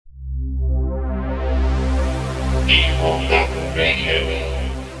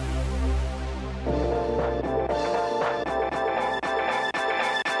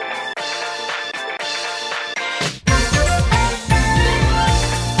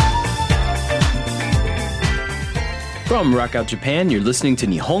From Rock Out Japan, you're listening to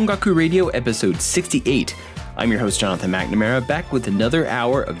Nihongaku Radio episode 68. I'm your host, Jonathan McNamara, back with another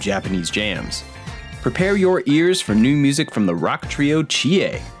hour of Japanese jams. Prepare your ears for new music from the rock trio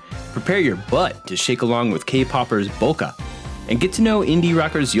Chie. Prepare your butt to shake along with K-poppers Boca. And get to know indie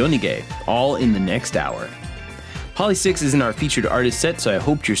rockers Yonige, all in the next hour. Poly6 isn't our featured artist set, so I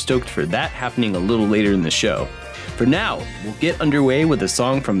hope you're stoked for that happening a little later in the show. For now, we'll get underway with a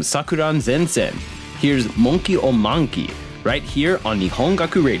song from Sakuran Zensen. Here's Monkey O Monkey, right here on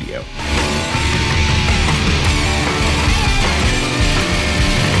Nihongaku Radio. 「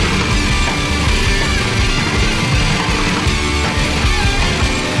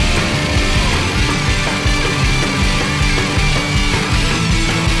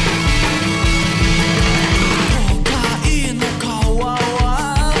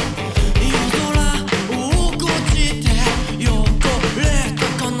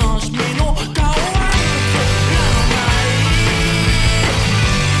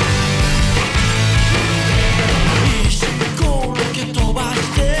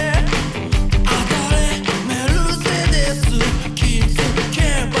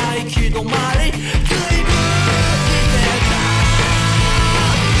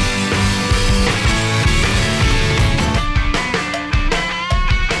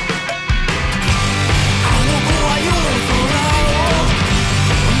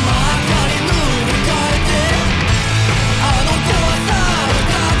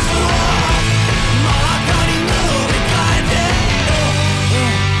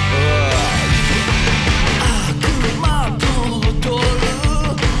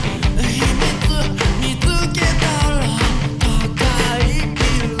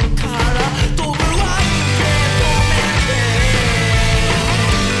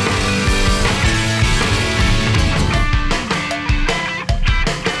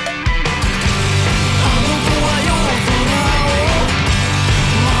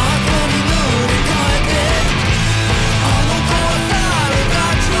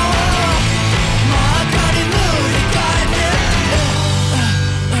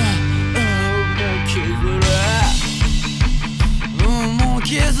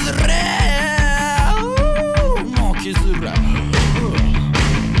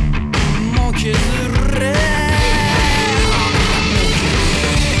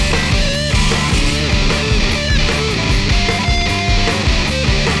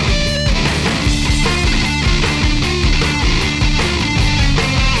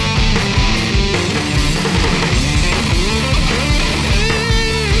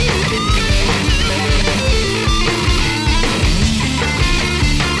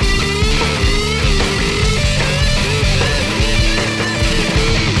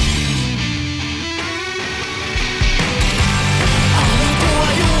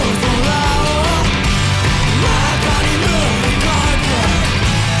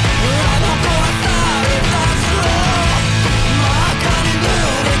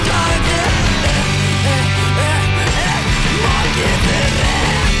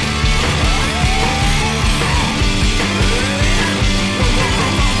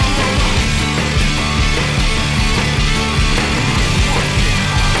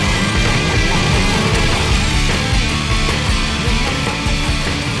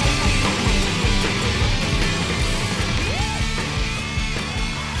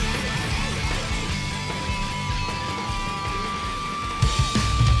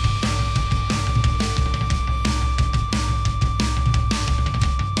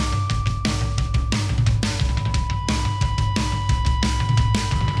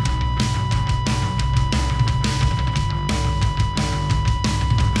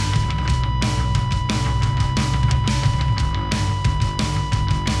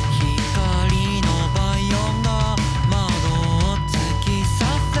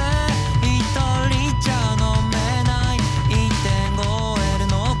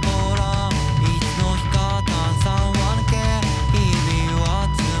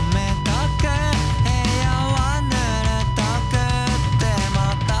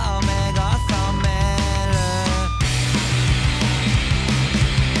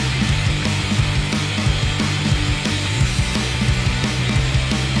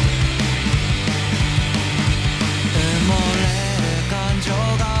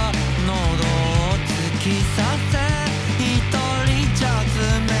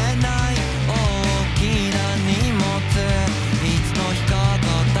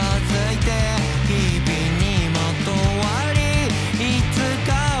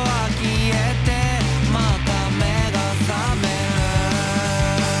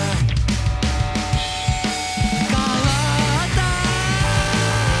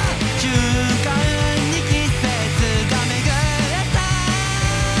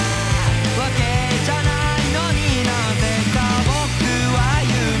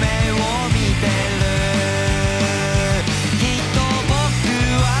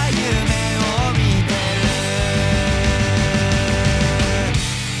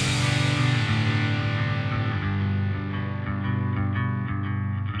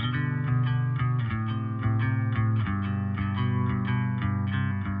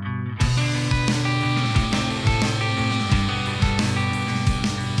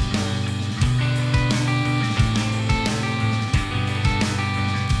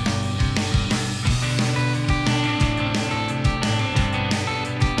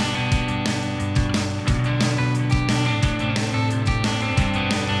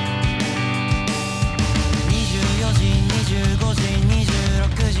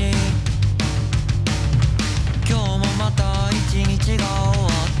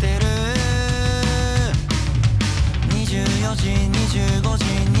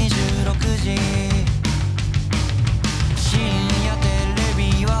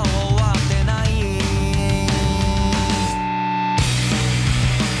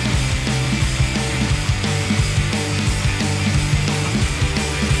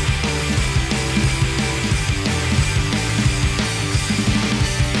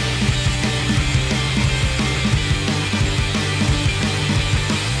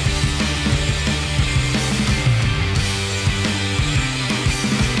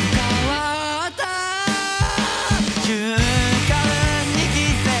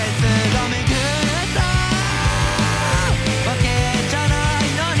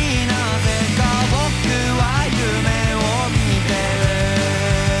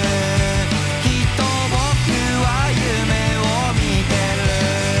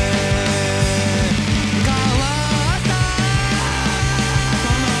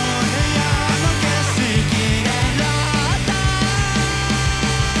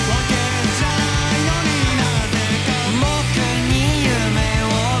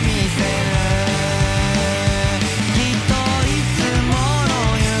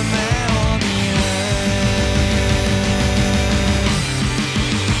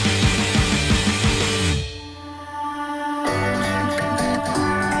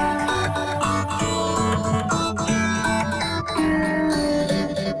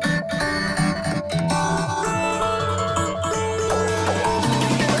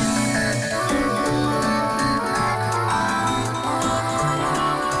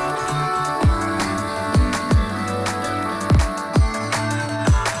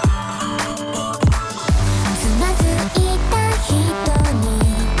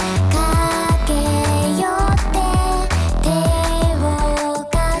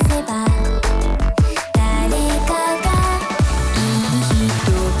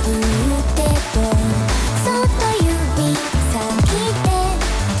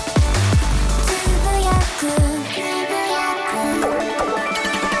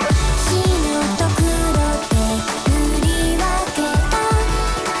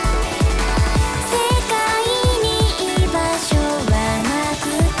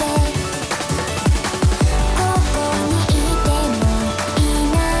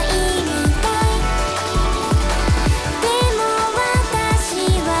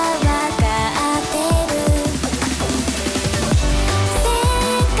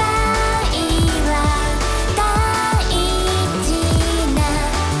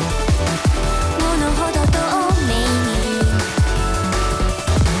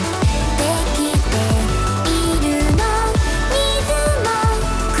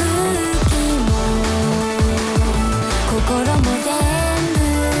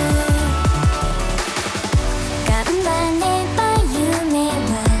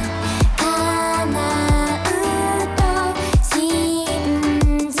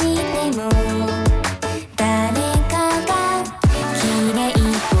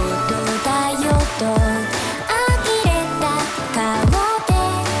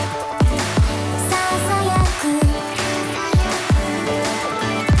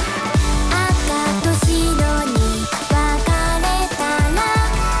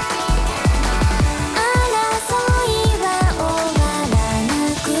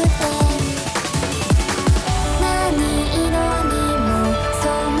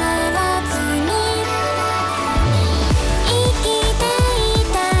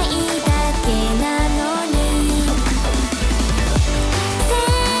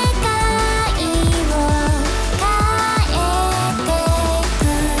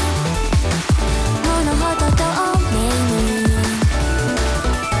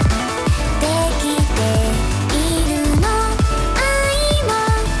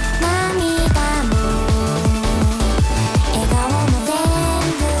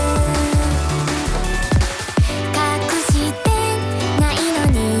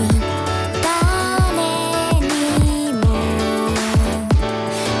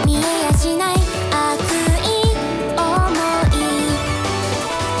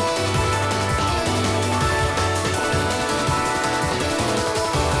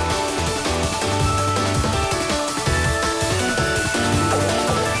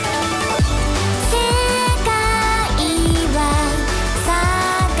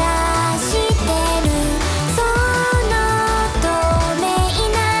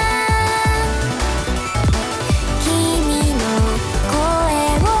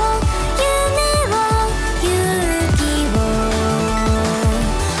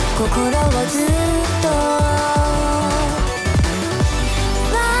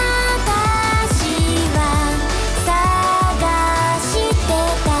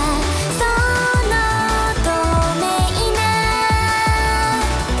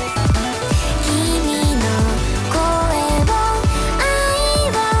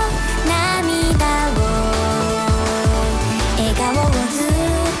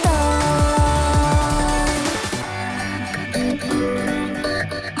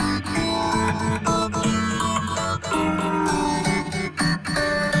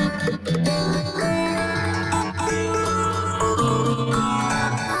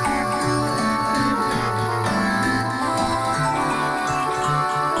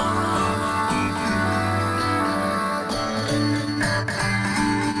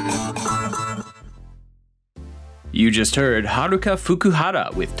You just heard Haruka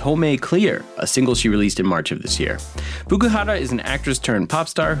Fukuhara with Tomei Clear, a single she released in March of this year. Fukuhara is an actress turned pop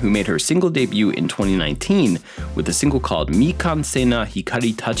star who made her single debut in 2019 with a single called Mikansena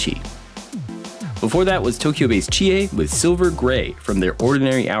Hikari Tachi. Before that was Tokyo-based Chie with Silver Grey from their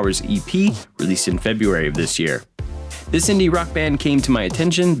Ordinary Hours EP, released in February of this year. This indie rock band came to my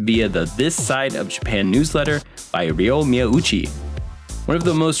attention via the This Side of Japan newsletter by Ryo Miyauchi. One of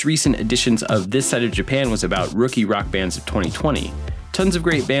the most recent editions of This Side of Japan was about rookie rock bands of 2020. Tons of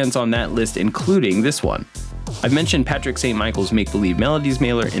great bands on that list, including this one. I've mentioned Patrick St. Michael's Make Believe Melodies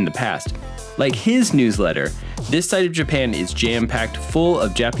mailer in the past. Like his newsletter, This Side of Japan is jam-packed full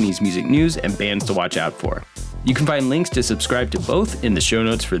of Japanese music news and bands to watch out for. You can find links to subscribe to both in the show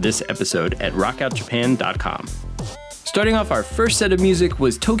notes for this episode at rockoutjapan.com. Starting off our first set of music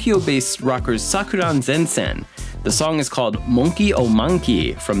was Tokyo-based rockers Sakuran Zensen. The song is called Monkey O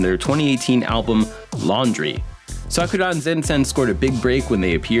Monkey from their 2018 album Laundry. Sakuran Zensen scored a big break when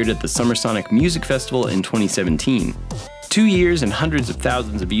they appeared at the Summer Sonic Music Festival in 2017. 2 years and hundreds of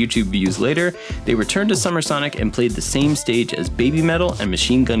thousands of YouTube views later, they returned to Summer Sonic and played the same stage as Baby Metal and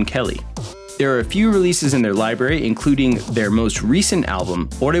Machine Gun Kelly. There are a few releases in their library, including their most recent album,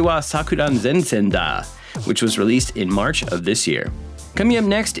 Ore wa Sakuran Zensen da, which was released in March of this year. Coming up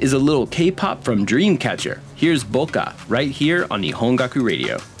next is a little K-pop from Dreamcatcher. Here's Boka, right here on Nihongaku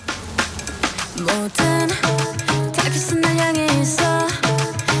Radio.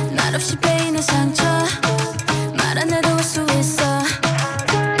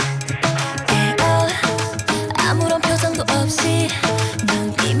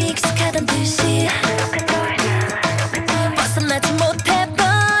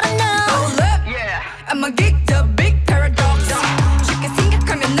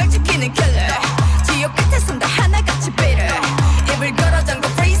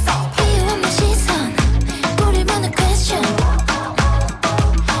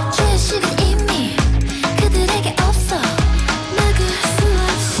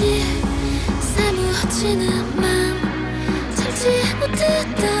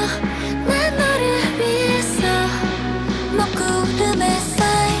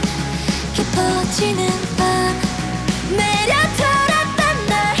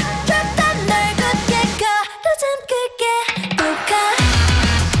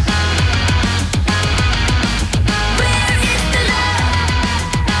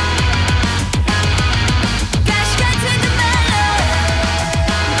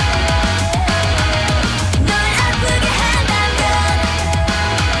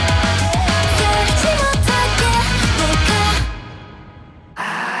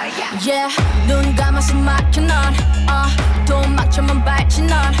 눈 감아서 막혀 넌 돈 맞춰만 밟지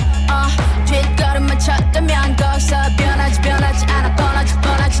넌 뒷걸음만 쳤다면 거기서 변하지 않아 떠나지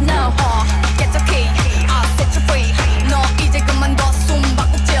no Get the key, set you free 너 이제 그만둬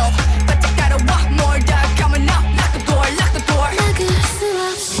숨바꼭질 바짝 따라와 뭘 다 coming up Lock the door, lock the door 막을 수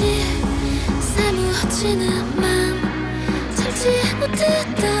없이 사무치는 맘 참지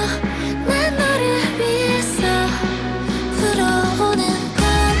못했던 난 너를 위해서 불어오는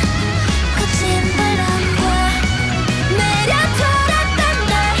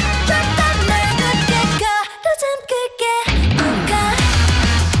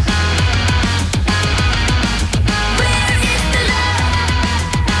Where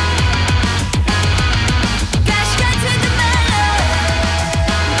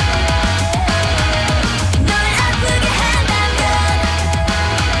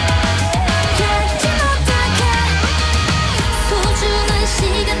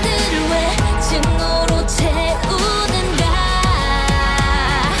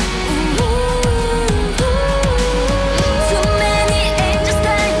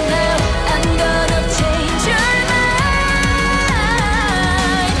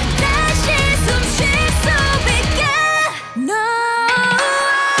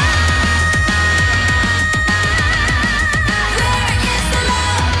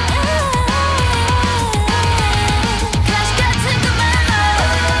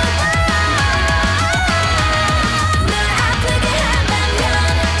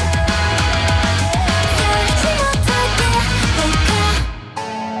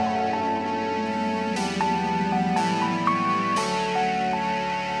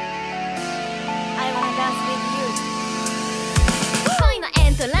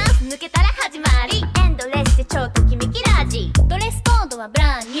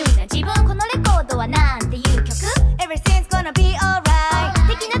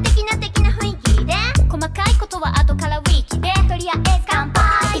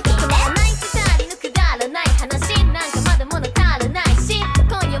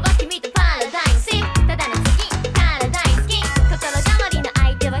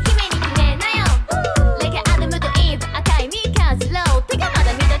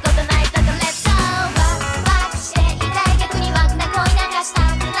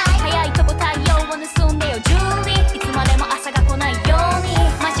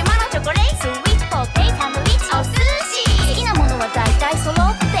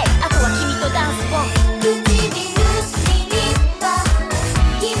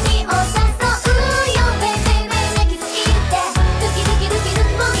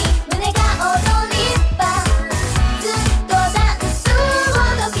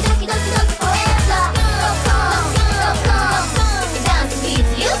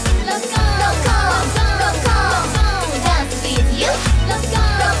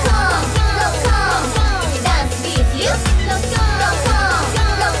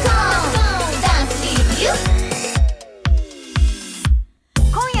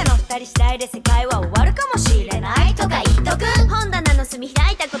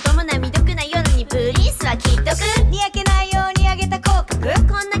音も波毒な夜にプリンスはきっとくにやけないように上げた口角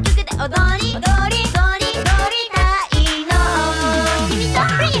こんな曲で踊りたいの君と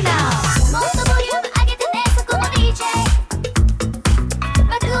フリーのもっとボリューム上げてねそこの DJ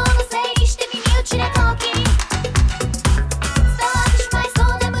爆音の整理して耳打ちでトーキー伝わってしまいそう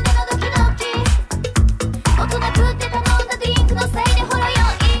な胸のドキドキ大人食って頼んだドリンクのせいでほろ酔い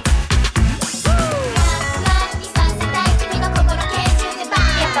にさせたい君の心拳銃でバン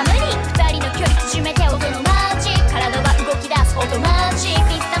やっぱ無理二人の距離縮めて音のマジ体は動き出すオートマジック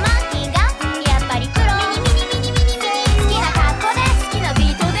ミスターマンキーがやっぱりプロミニ好きな格好で好きな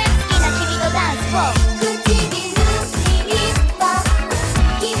ビートで好きな君とダンスを唇にリッパ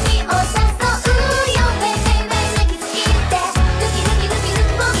君を誘うよベイベイベイ泣きすぎてドキドキドキドキ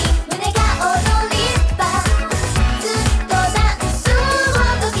ボギ胸が踊りっぱずっとダンスを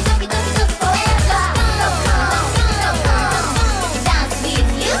ドキドキドキドキ forever Dance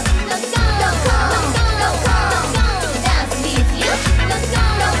with you Dance with you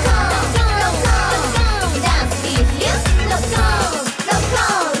Dance with you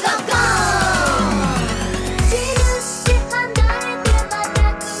印離れてま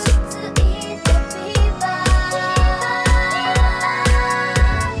たくっついてフィーバー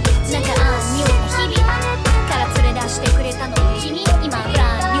なんかニューな日々から連れ出してくれたの君今ブラン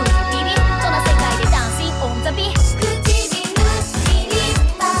ニュービビッドな世界でダンシングオンザビーチ唇にリッ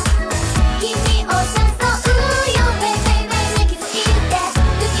パ君を誘うよベイベイベイ泣きすぎて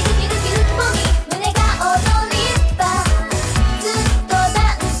ドキドキドキドキボギ胸が踊りっぱずっとダン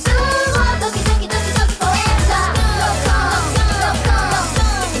スをドキドキドキドキ forever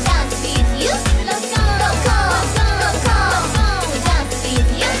Dance with you Dance with you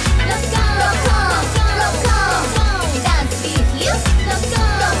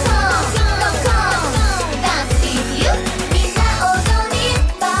Dance with you みんな踊りっ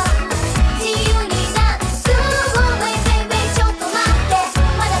ぱ自由にダンスをベイベイベイちょっと待って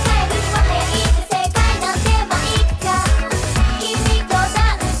まだ帰るには早いって正解なんてまあいっか君とダン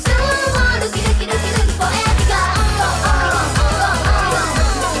スをドキドキドキドキ forever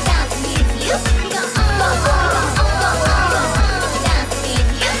Dance with you Dance with you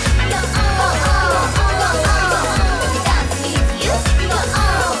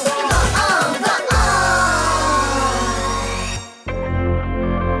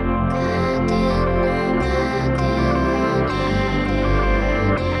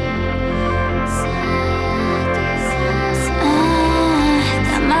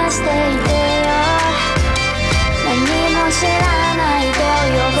騙していてよ何も知らない手を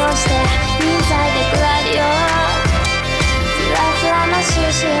汚して人材でくらりよふらふらな趣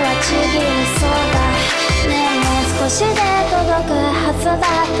旨はちぎりそうだねえもう少しで届くはずだっ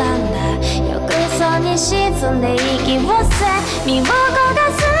たんだ浴槽に沈んで息を吸え身を焦が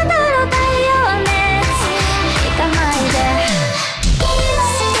すだろ太陽熱行かないで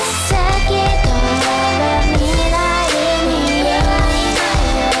透き通る未来に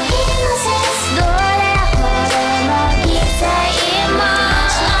どれほどの犠牲も透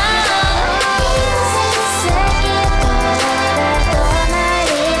き通る隣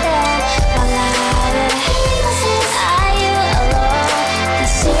で笑うああいう確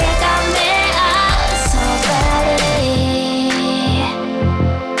かめ合うそば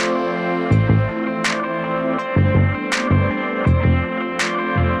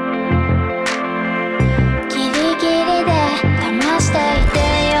ギリギリで騙していてよ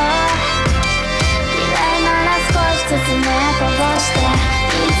嫌いなら少しずつ目こぼしてイ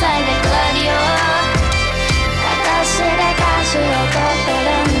ンサイでくらりよ私で歌詞を取ってる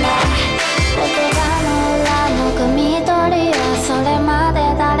んだ言葉の裏の汲み取りよそれまで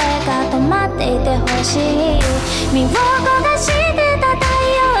誰かと待っていてほしい身を焦がしてた太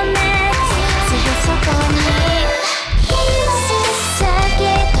陽熱すぐそこに透き通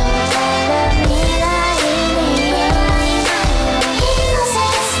る未来に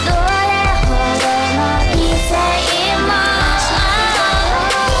どれほどの犠牲も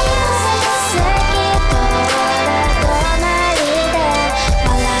透き通る隣で笑う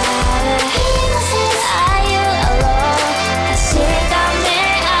ああいう確かめ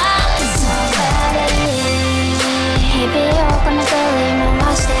合うそばで日々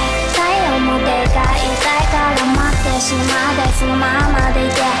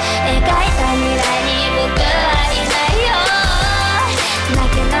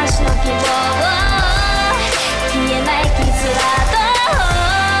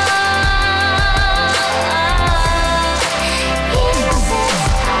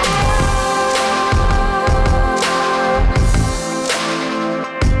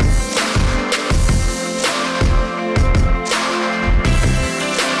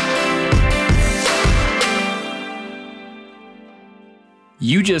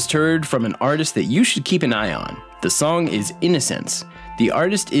You just heard from an artist that you should keep an eye on. The song is Innocence. The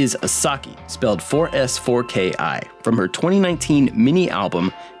artist is Asaki, spelled 4S4KI, from her 2019 mini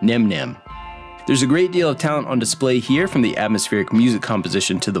album, Nem Nem. There's a great deal of talent on display here, from the atmospheric music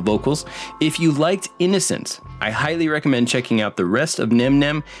composition to the vocals. If you liked Innocence, I highly recommend checking out the rest of Nem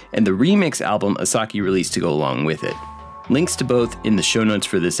Nem and the remix album Asaki released to go along with it. Links to both in the show notes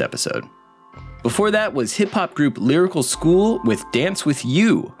for this episode. Before that was hip-hop group Lyrical School with Dance With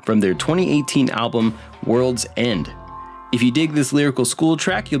You from their 2018 album World's End. If you dig this Lyrical School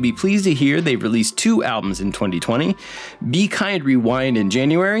track, you'll be pleased to hear they've released 2 albums in 2020, Be Kind Rewind in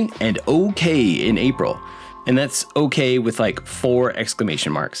January and OK in April. And that's okay with like 4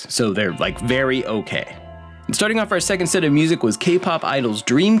 exclamation marks, so they're like very okay. And starting off our second set of music was K-pop idols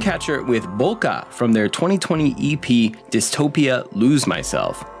Dreamcatcher with Bolka from their 2020 EP Dystopia Lose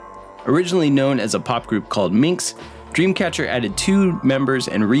Myself. Originally known as a pop group called Minx, Dreamcatcher added 2 members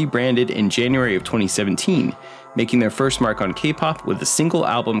and rebranded in January of 2017, making their first mark on K-pop with a single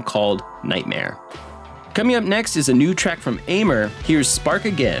album called Nightmare. Coming up next is a new track from Aimer. Here's Spark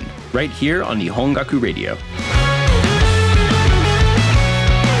Again, right here on Nihongaku Radio.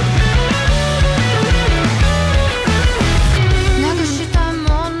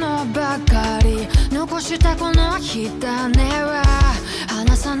 したこの火種は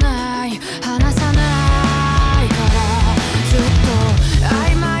離さない離さないからずっと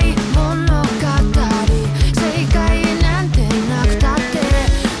曖昧物語正解なんてなくたって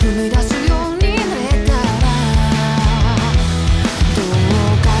踏み出すようになれたらど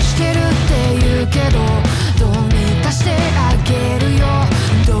うかしてるって言うけどど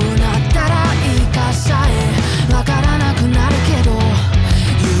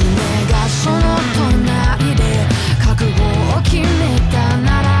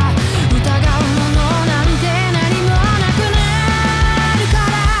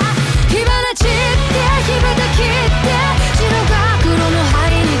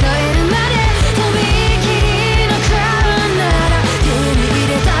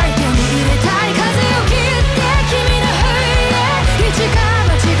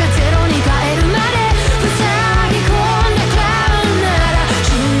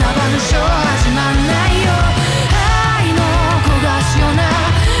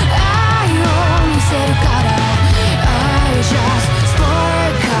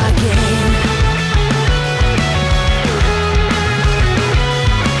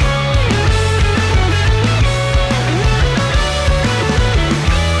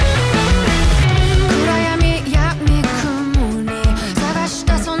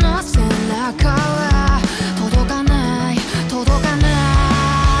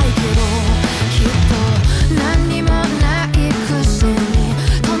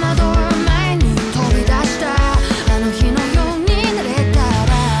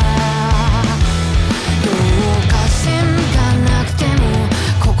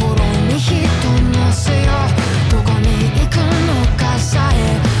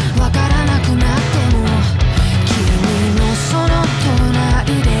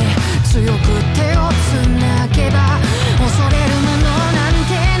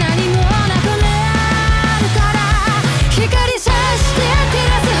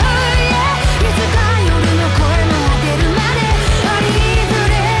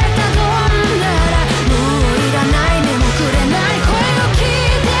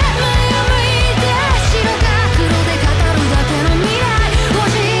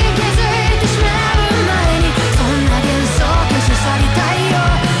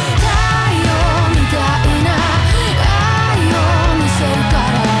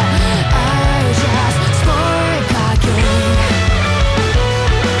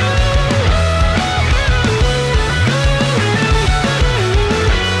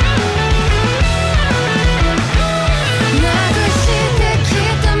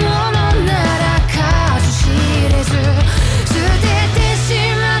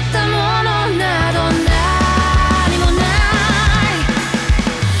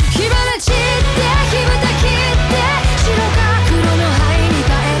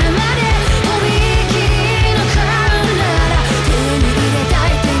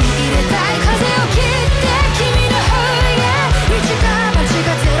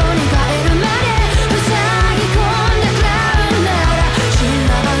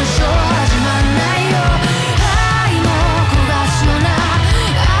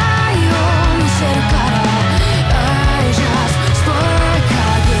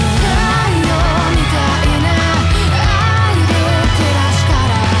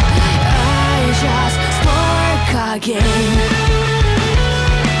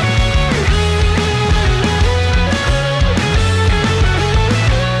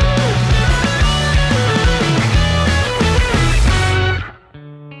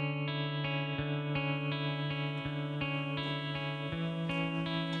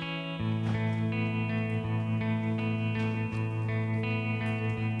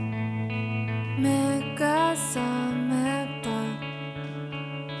覚めた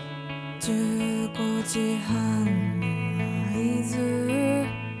15時半の合図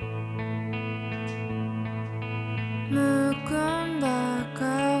むくんだ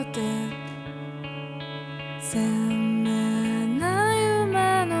顔で鮮明な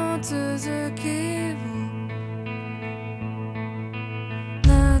夢の続きを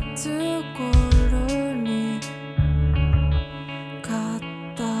夏頃に買っ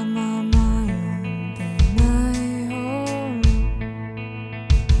たまま読んでない本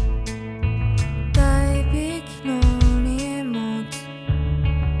代引きの荷物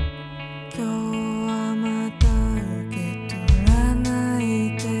今日はまた受け取らない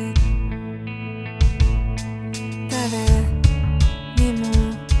で誰にも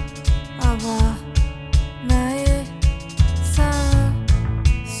会わないさ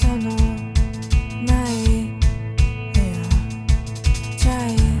そのない部屋チャ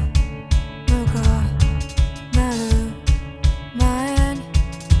イムが鳴る前に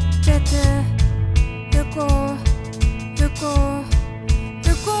出て行こう行こう行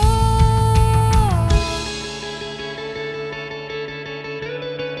こう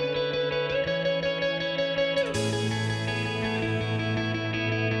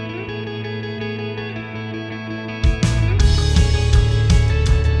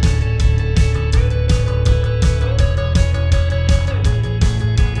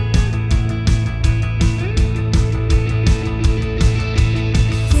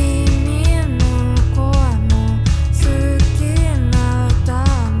君の声も好きな歌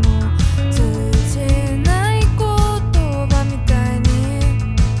も通じない言葉みたいに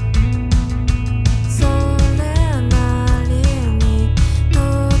それなりに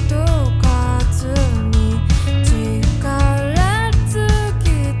届かずに力尽き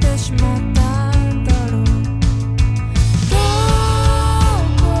てしまったんだろうど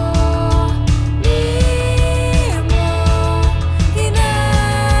こにもいな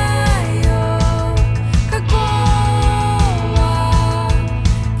いよ過去は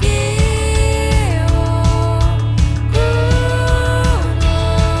記憶の中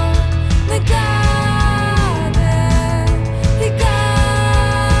で光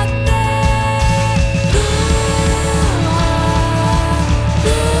って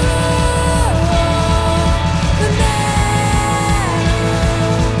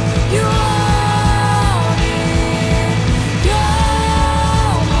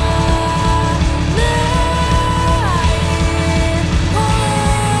目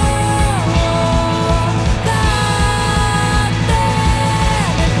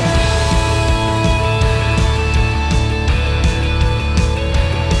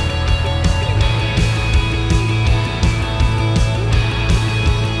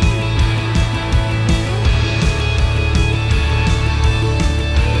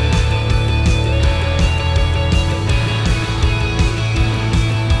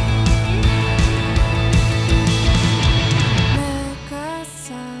が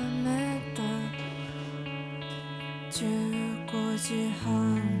覚めた15時半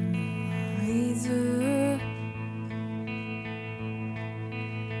の合図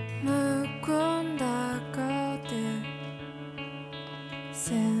むくんだ顔で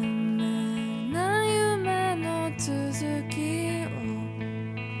鮮明な夢の続きを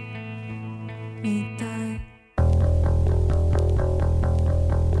見たい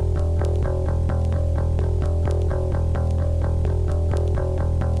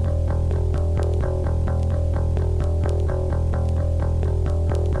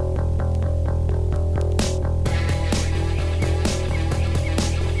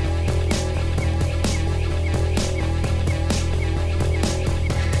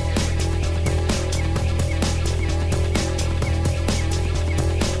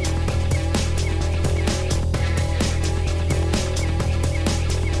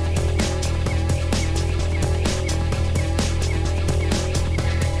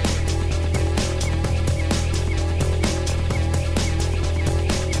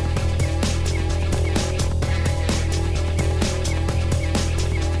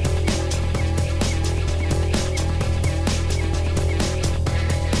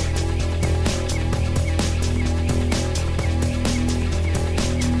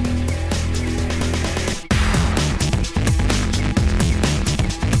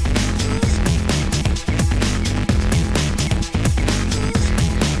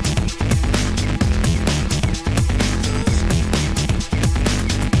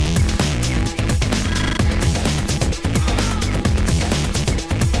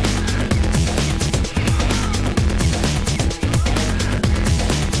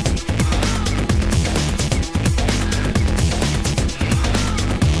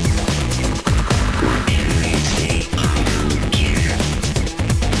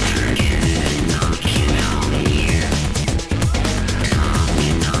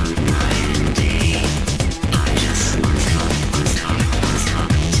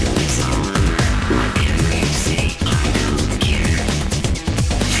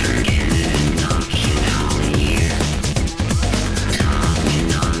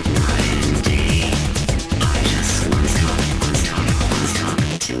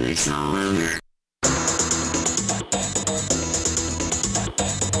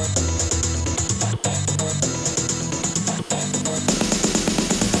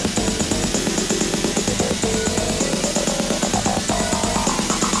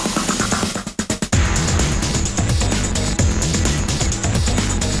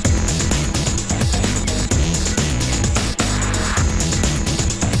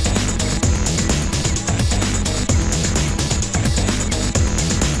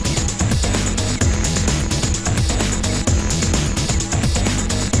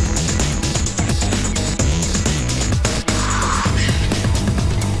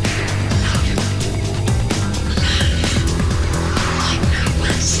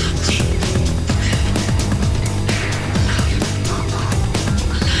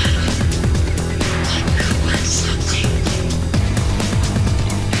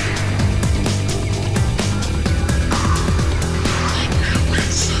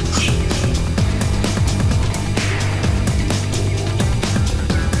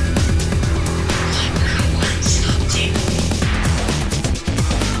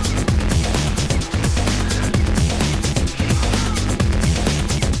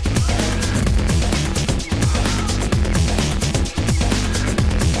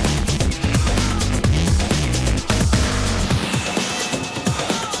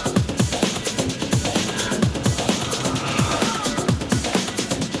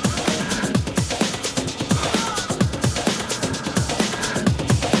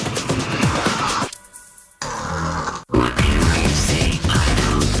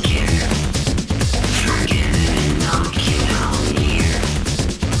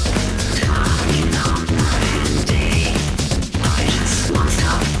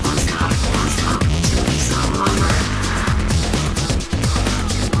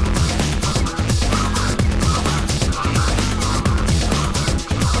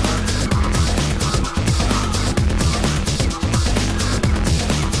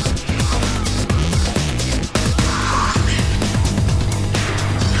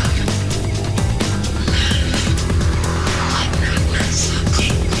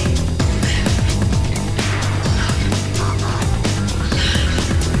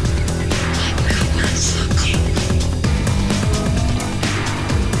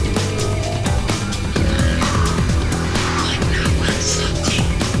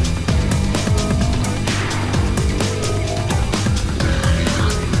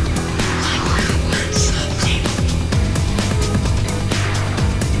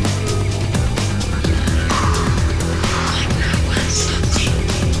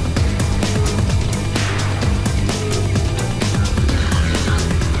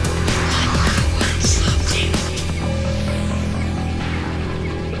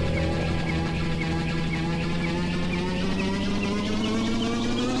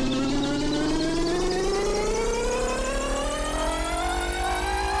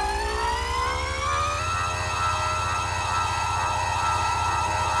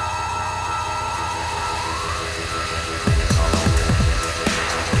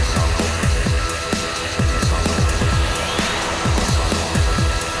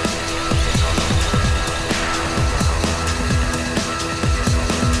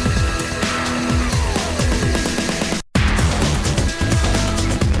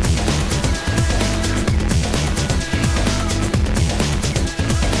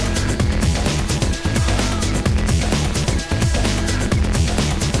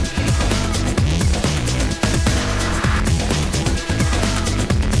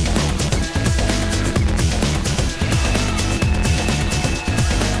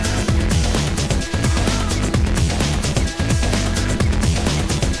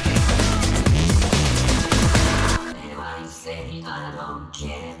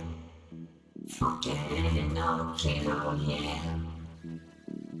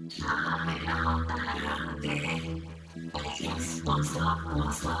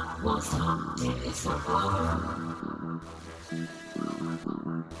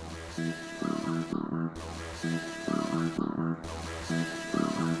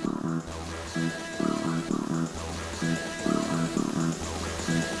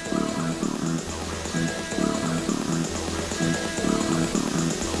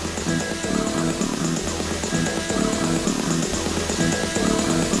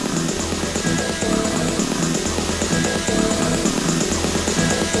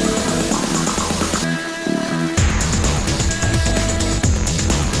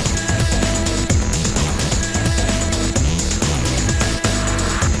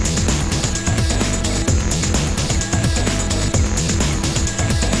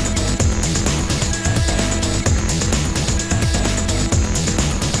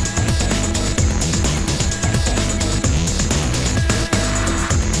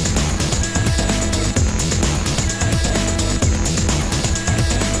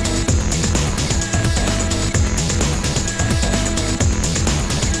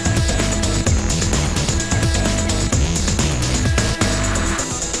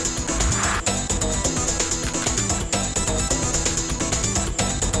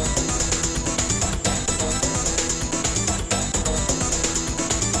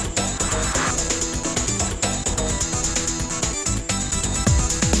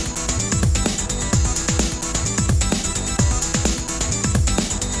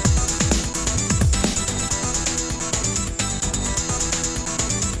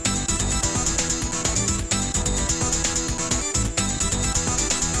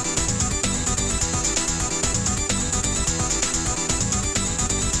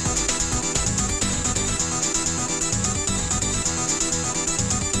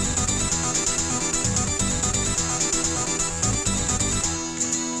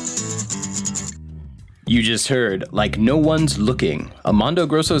You just heard Like No One's Looking, a Mondo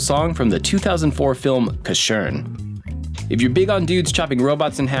Grosso song from the 2004 film Kashern. If you're big on dudes chopping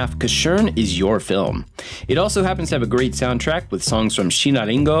robots in half, Kashern is your film. It also happens to have a great soundtrack with songs from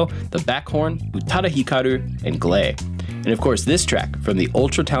Shinaringo, The Backhorn, Utada Hikaru, and Glay. And of course this track from the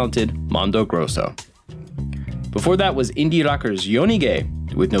ultra-talented Mondo Grosso. Before that was indie rockers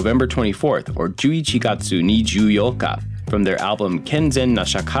Yonige with November 24th, or Juichigatsu ni Juyoka, from their album Kenzen na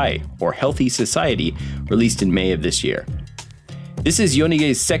Shakai, or Healthy Society, released in May of this year. This is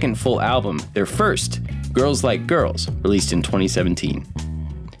Yonige's second full album, their first, Girls Like Girls, released in 2017.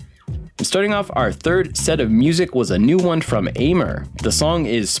 And starting off our third set of music was a new one from Aimer. The song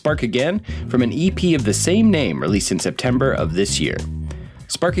is Spark Again, from an EP of the same name, released in September of this year.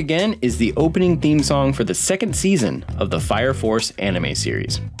 Spark Again is the opening theme song for the second season of the Fire Force anime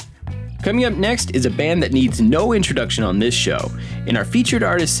series. Coming up next is a band that needs no introduction on this show, and our featured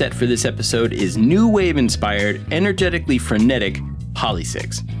artist set for this episode is new wave-inspired, energetically frenetic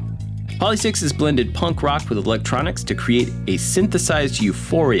Polysix. Polysix has blended punk rock with electronics to create a synthesized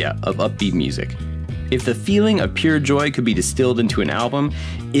euphoria of upbeat music. If the feeling of pure joy could be distilled into an album,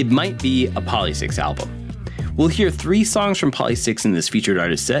 it might be a Polysix album. We'll hear 3 songs from Polysix in this featured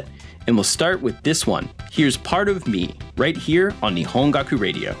artist set, and we'll start with this one. Here's Part of Me, right here on Nihongaku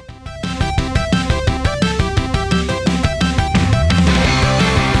Radio.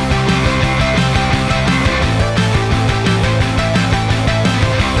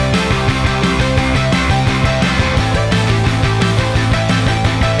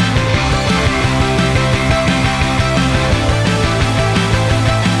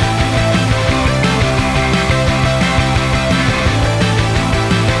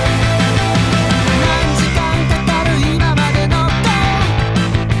 何時間かかる今までの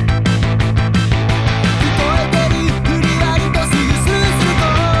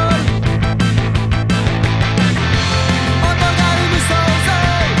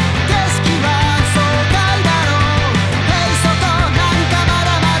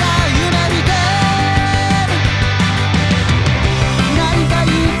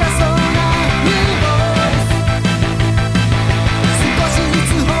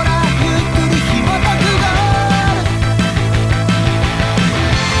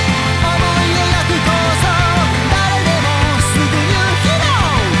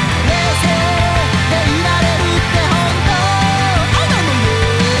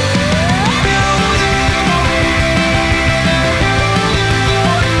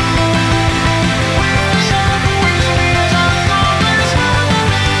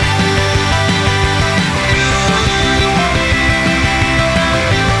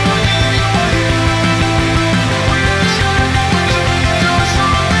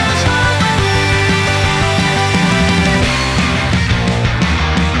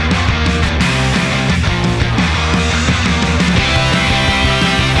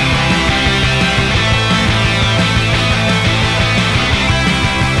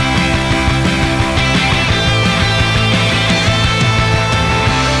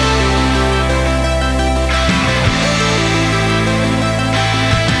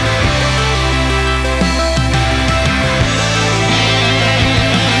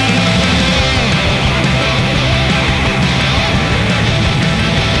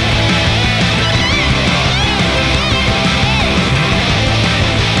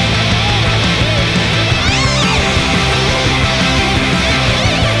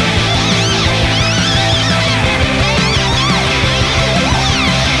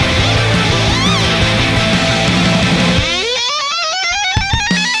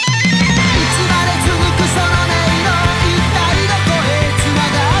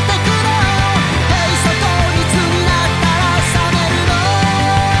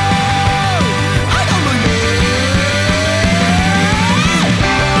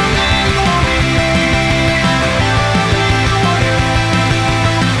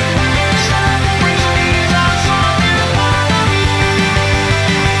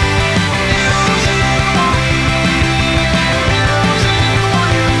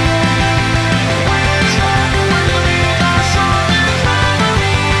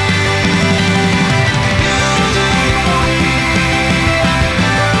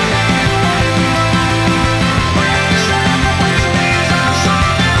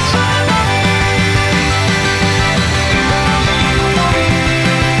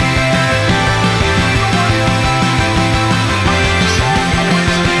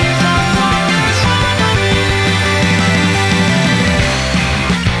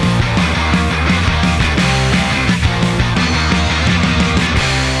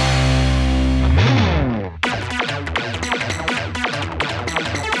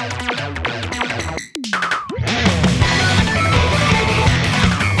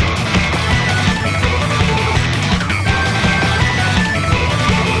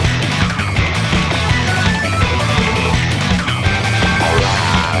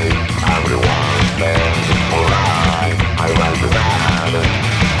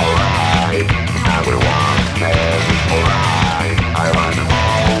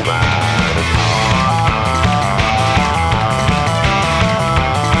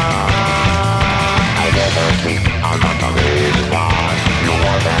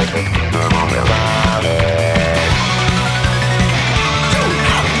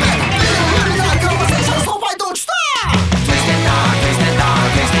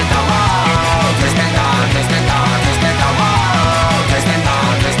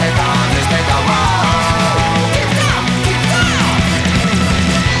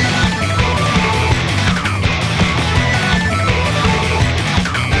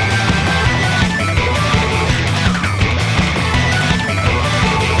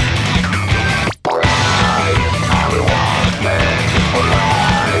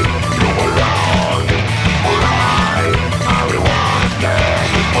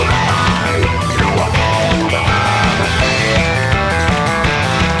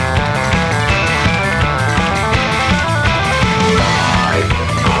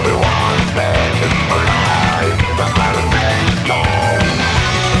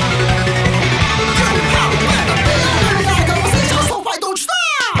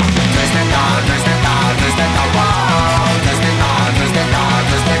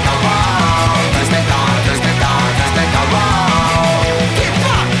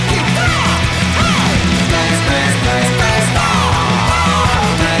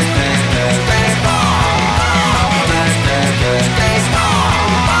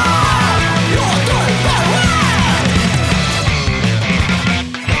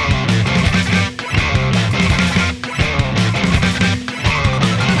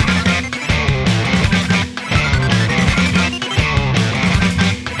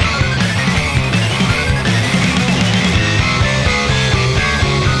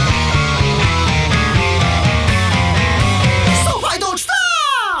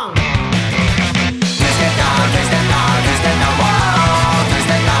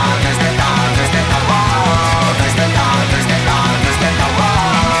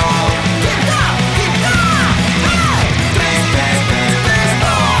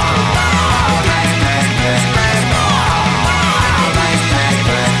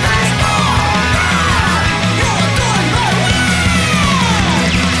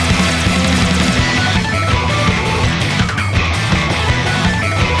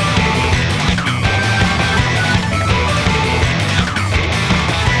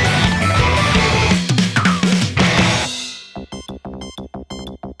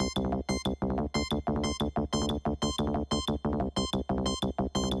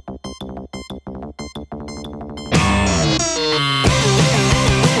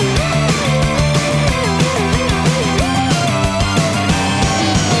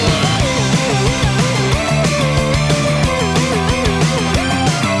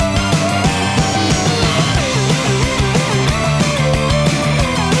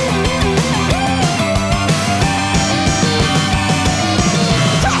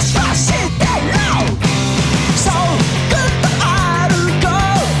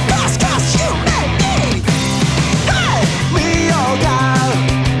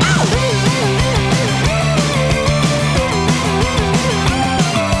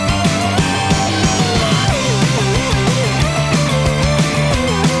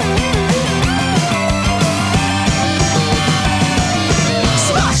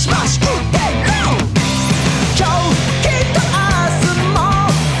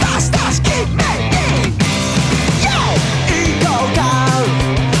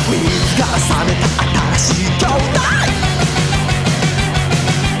重ねた新しい兄弟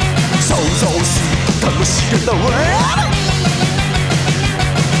想像すると楽しげだわ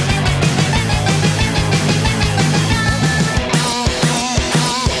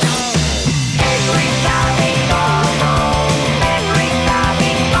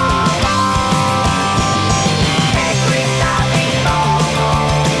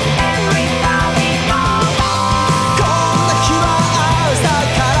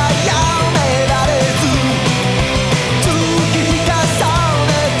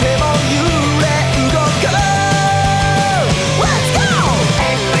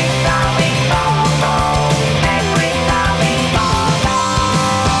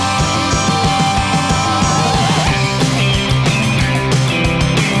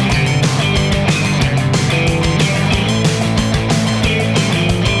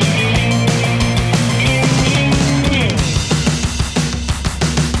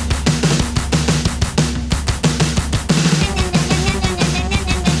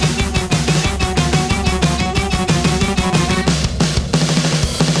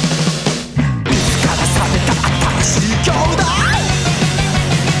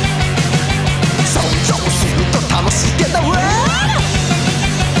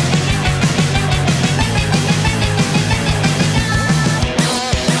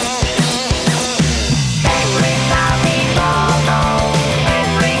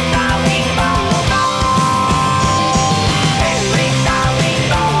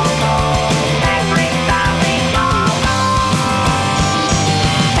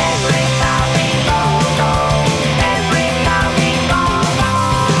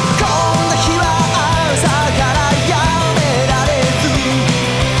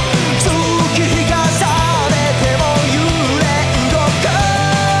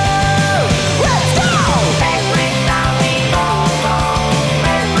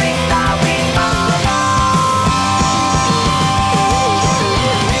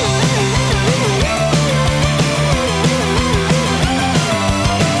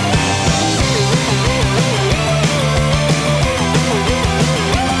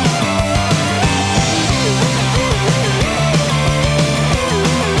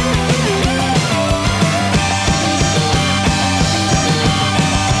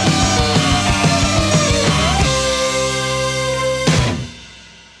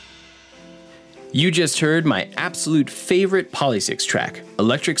You just heard my absolute favorite Polysix track,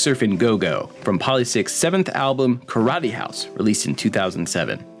 Electric Surfin' Go-Go, from Polysix's 7th album, Karate House, released in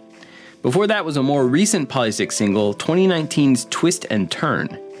 2007. Before that was a more recent Polysix single, 2019's Twist and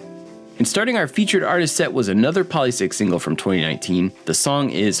Turn. And starting our featured artist set was another Polysix single from 2019. The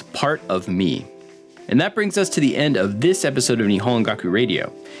song is Part of Me. And that brings us to the end of this episode of Nihongaku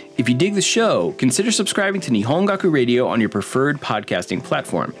Radio. If you dig the show, consider subscribing to Nihongaku Radio on your preferred podcasting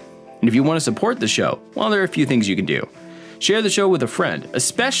platform. And if you want to support the show, well, there are a few things you can do. Share the show with a friend,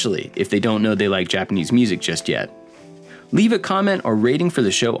 especially if they don't know they like Japanese music just yet. Leave a comment or rating for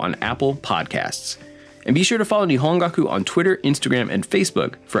the show on Apple Podcasts. And be sure to follow Nihongaku on Twitter, Instagram, and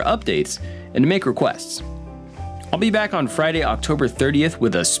Facebook for updates and to make requests. I'll be back on Friday, October 30th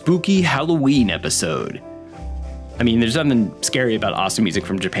with a spooky Halloween episode. I mean, there's nothing scary about awesome music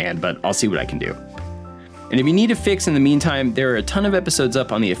from Japan, but I'll see what I can do. And if you need a fix in the meantime, there are a ton of episodes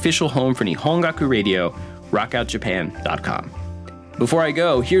up on the official home for Nihongaku Radio, rockoutjapan.com. Before I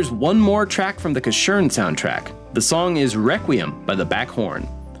go, here's one more track from the Kashurn soundtrack. The song is Requiem by the Back Horn.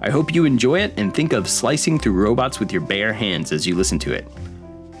 I hope you enjoy it and think of slicing through robots with your bare hands as you listen to it.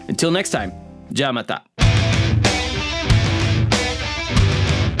 Until next time, ja mata.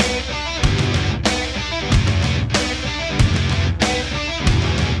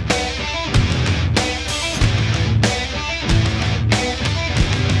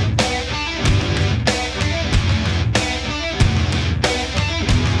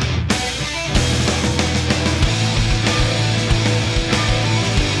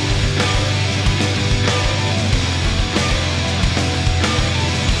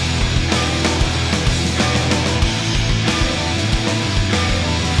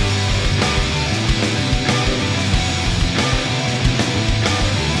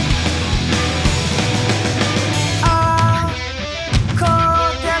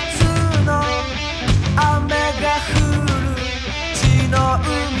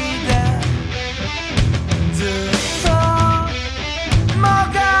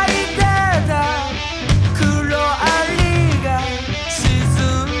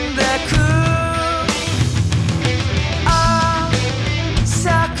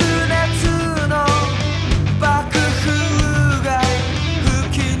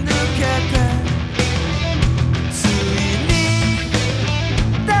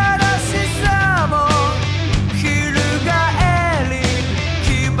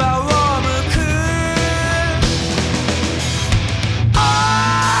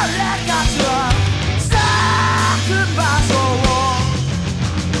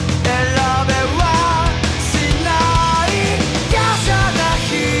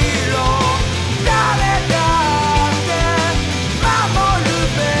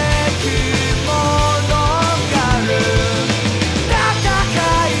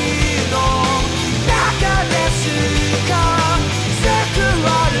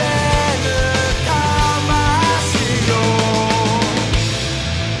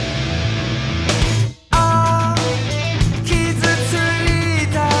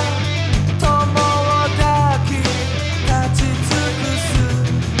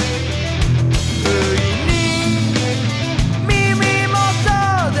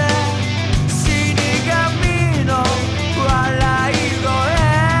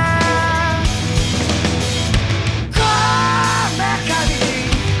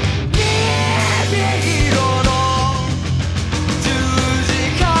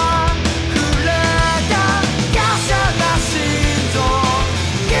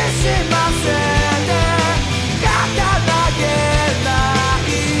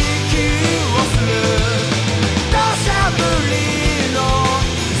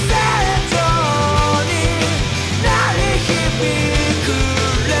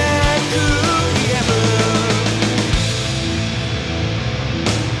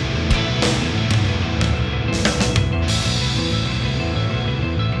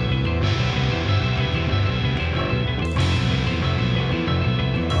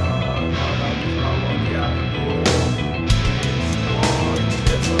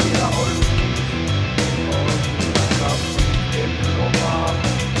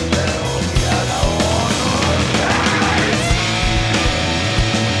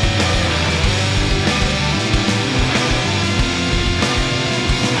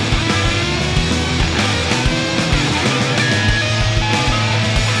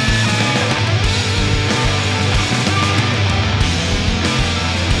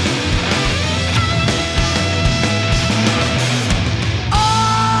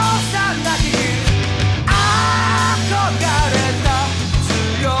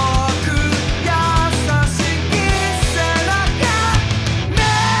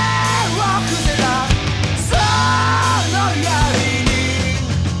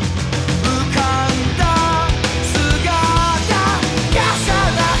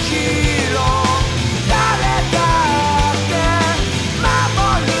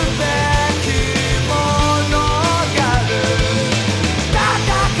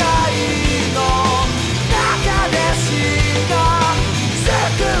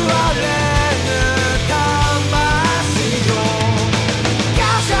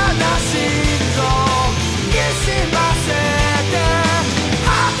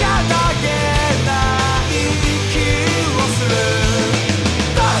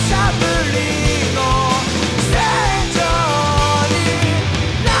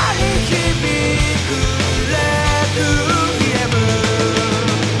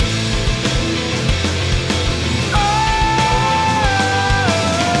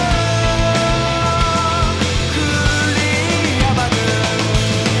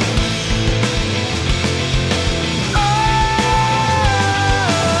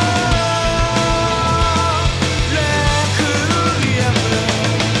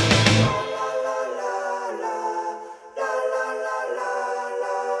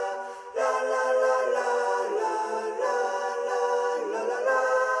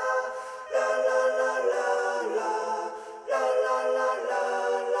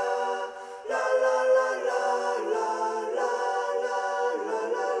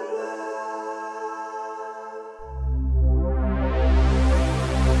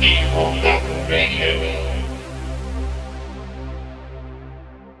 日本語ラジオ